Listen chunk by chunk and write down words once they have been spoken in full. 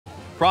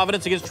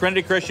Providence against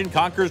Trinity Christian.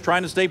 Conquerors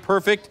trying to stay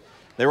perfect.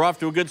 They were off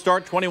to a good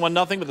start,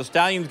 21-0, but the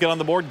Stallions get on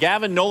the board.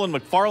 Gavin Nolan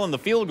McFarland, the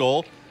field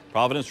goal.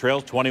 Providence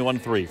trails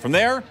 21-3. From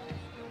there,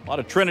 a lot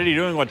of Trinity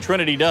doing what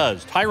Trinity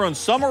does. Tyrone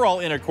Summerall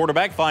in at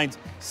quarterback finds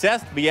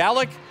Seth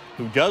Bialik,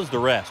 who does the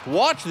rest.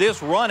 Watch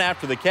this run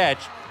after the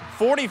catch.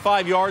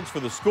 45 yards for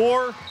the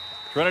score.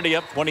 Trinity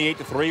up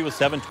 28-3 with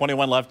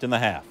 7:21 left in the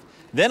half.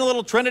 Then a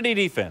little Trinity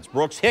defense.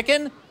 Brooks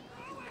Hicken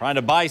trying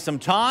to buy some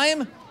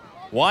time.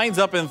 Winds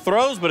up and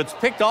throws, but it's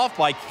picked off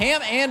by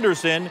Cam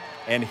Anderson.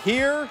 And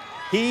here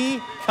he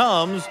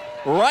comes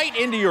right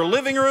into your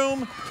living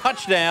room.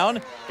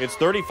 Touchdown. It's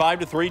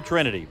 35-3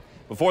 Trinity.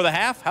 Before the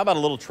half, how about a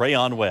little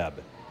Trayon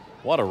Webb?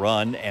 What a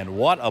run and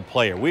what a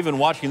player. We've been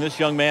watching this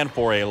young man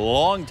for a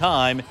long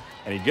time,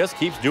 and he just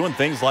keeps doing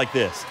things like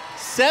this.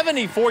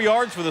 74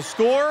 yards for the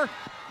score.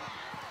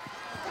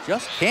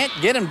 Just can't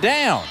get him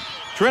down.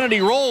 Trinity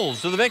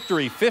rolls to the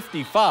victory,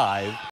 55